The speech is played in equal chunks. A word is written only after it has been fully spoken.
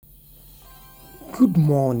Good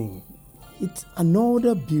morning. It's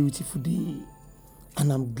another beautiful day,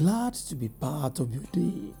 and I'm glad to be part of your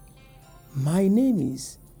day. My name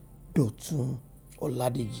is Dotun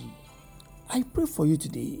Oladeji. I pray for you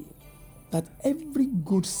today that every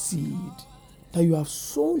good seed that you have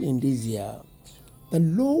sown in this year, the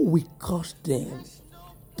Lord will cause them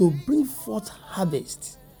to bring forth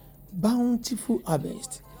harvest, bountiful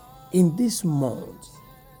harvest in this month,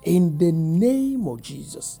 in the name of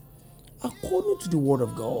Jesus. According to the word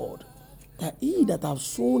of God, that he that have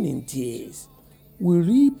sown in tears will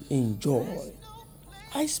reap in joy.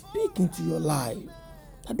 I speak into your life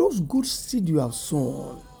that those good seed you have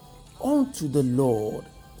sown unto the Lord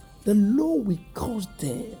will cause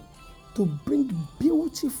them to bring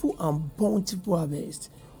beautiful and bountiful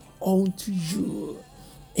harvest unto you.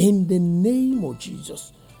 In the name of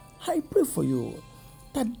Jesus, I pray for you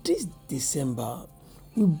that this December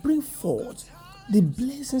will bring forth the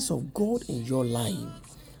blessings of God in your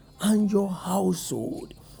life and your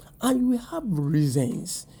household, and you will have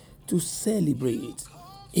reasons to celebrate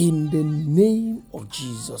in the name of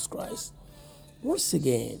Jesus Christ. Once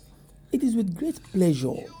again, it is with great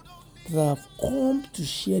pleasure that I have come to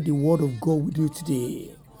share the word of God with you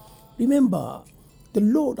today. Remember, the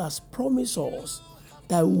Lord has promised us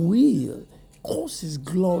that we will cause His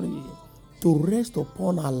glory to rest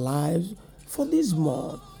upon our lives for this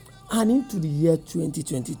month and into the year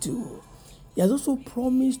 2022. He has also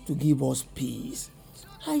promised to give us peace.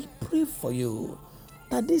 I pray for you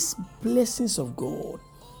that these blessings of God,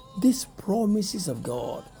 these promises of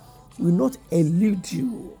God will not elude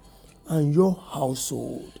you and your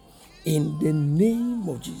household in the name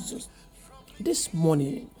of Jesus. This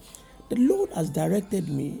morning, the Lord has directed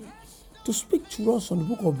me to speak to us on the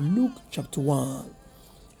book of Luke chapter 1,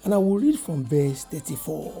 and I will read from verse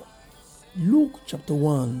 34. Luke chapter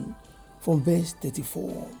 1 from verse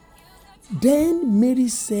 34. Then Mary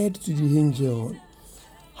said to the angel,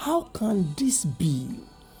 "How can this be,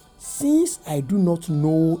 since I do not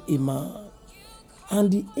know a man?" And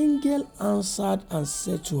the angel answered and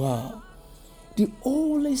said to her, "The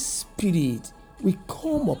Holy Spirit will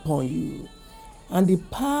come upon you, and the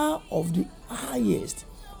power of the highest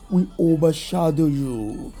will overshadow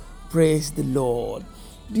you." Praise the Lord.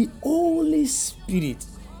 The Holy Spirit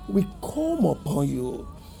will come upon you,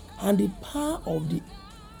 and the power of the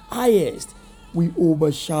highest will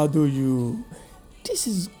overshadow you. This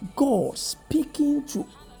is God speaking to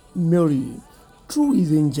Mary through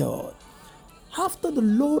his angel. After the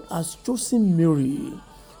Lord has chosen Mary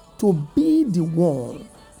to be the one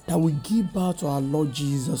that will give birth to our Lord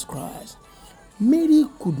Jesus Christ, Mary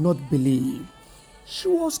could not believe. She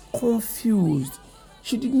was confused.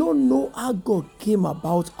 She did not know how God came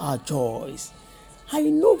about her choice. I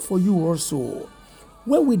know for you also,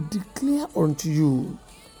 when we declare unto you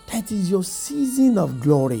that is your season of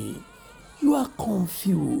glory, you are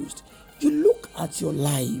confused. You look at your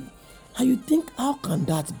life and you think, how can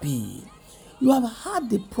that be? You have had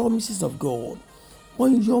the promises of God, but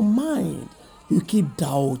in your mind, you keep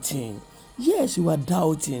doubting. Yes, you are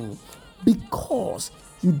doubting because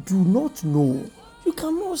you do not know. You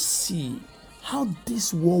cannot see how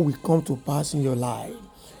this war will come to pass in your life.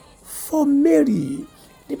 For Mary,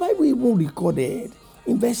 the Bible even recorded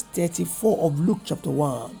in verse 34 of Luke chapter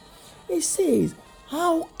 1, it says,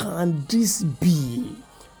 "How can this be?"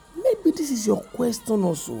 Maybe this is your question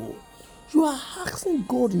also. You are asking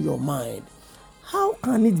God in your mind, how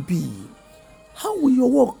can it be? How will your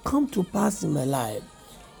work come to pass in my life,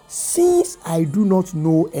 since I do not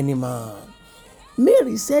know any man?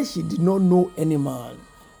 Mary said she did not know any man.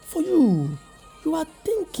 For you, you are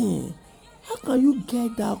thinking, how can you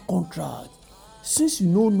get that contract since you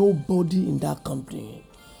know nobody in that company?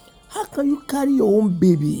 How can you carry your own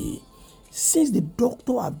baby since the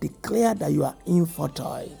doctor have declared that you are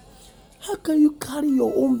infertile? How can you carry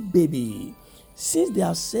your own baby since they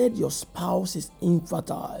have said your spouse is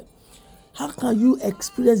infertile? How can you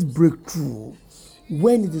experience breakthrough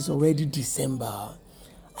when it is already December?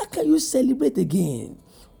 How can you celebrate again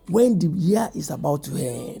when the year is about to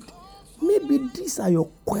end? Maybe these are your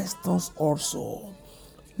questions also.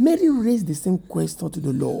 Mary raised the same question to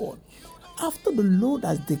the Lord after the Lord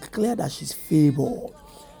has declared that she's favored.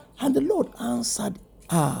 And the Lord answered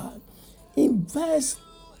her. In verse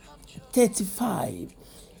 35,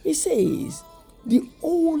 it says, "The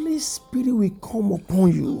Holy Spirit will come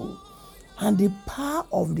upon you, and the power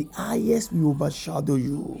of the highest will overshadow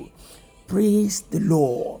you." Praise the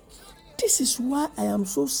Lord. This is why I am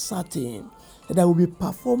so certain that there will be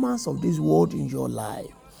performance of this word in your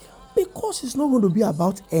life. Because it's not going to be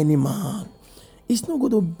about any man. It's not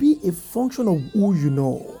going to be a function of who you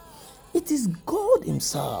know. It is God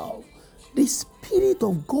Himself the Spirit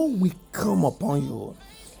of God will come upon you,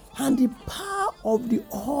 and the power of the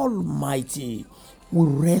Almighty will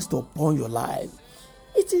rest upon your life.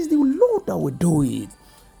 It is the Lord that will do it.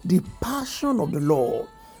 The passion of the Lord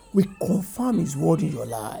will confirm His word in your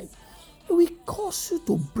life. It will cause you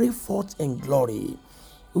to break forth in glory.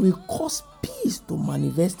 It will cause peace to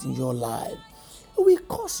manifest in your life. It will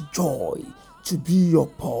cause joy to be your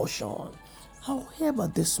portion. However,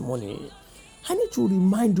 this morning, I need to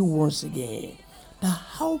remind you once again that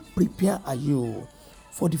how prepared are you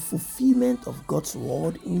for the fulfillment of God's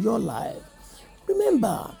word in your life?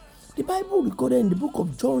 Remember, the Bible recorded in the book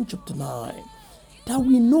of John chapter 9 that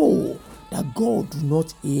we know that God do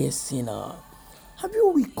not hear sinner. Have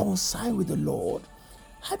you reconciled with the Lord?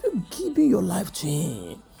 Have you given your life to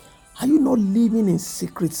Him? Are you not living in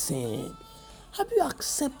secret sin? Have you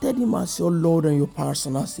accepted Him as your Lord and your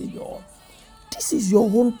personal Savior? This is your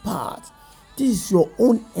own part. This is your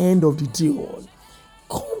own end of the deal.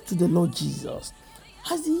 Come to the Lord Jesus.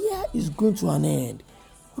 As the year is going to an end,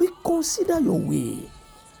 reconsider your way.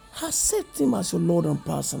 Accept Him as your Lord and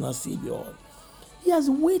personal Savior. He has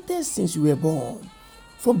waited since you were born.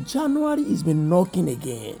 From January, He's been knocking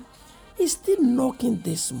again. He's still knocking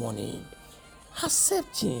this morning.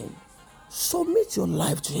 Accept Him. Submit your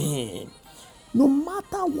life to Him. No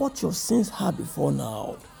matter what your sins have before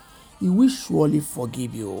now, He will surely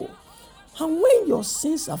forgive you. And when your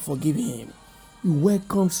sins are forgiven, He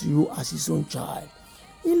welcomes you as His own child.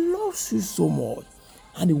 He loves you so much,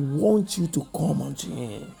 and He wants you to come unto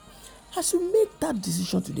Him. As you make that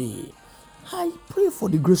decision today, I pray for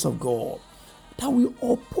the grace of God that will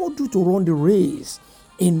uphold you to run the race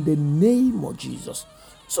in the name of Jesus.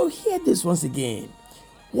 So hear this once again.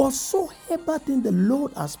 Whatsoever thing the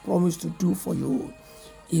Lord has promised to do for you,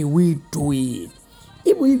 He will do it.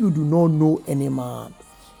 Even if you do not know any man,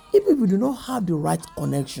 even if you do not have the right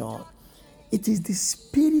connection, it is the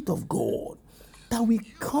Spirit of God that will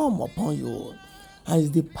come upon you, and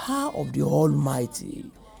it's the power of the Almighty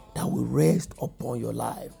that will rest upon your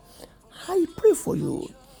life. I pray for you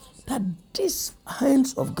that these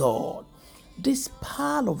hands of God, this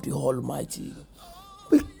power of the Almighty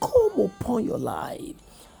will come upon your life,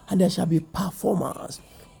 and there shall be performance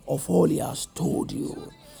of all He has told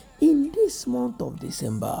you. In this month of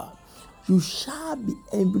December, you shall be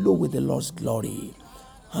enveloped with the Lord's glory,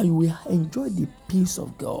 and you will enjoy the peace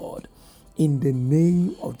of God in the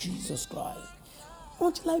name of Jesus Christ.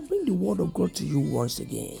 Until I bring the word of God to you once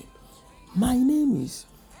again, my name is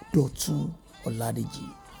Dotun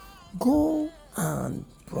Oladeji. Go and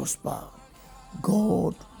prosper.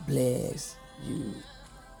 God bless you.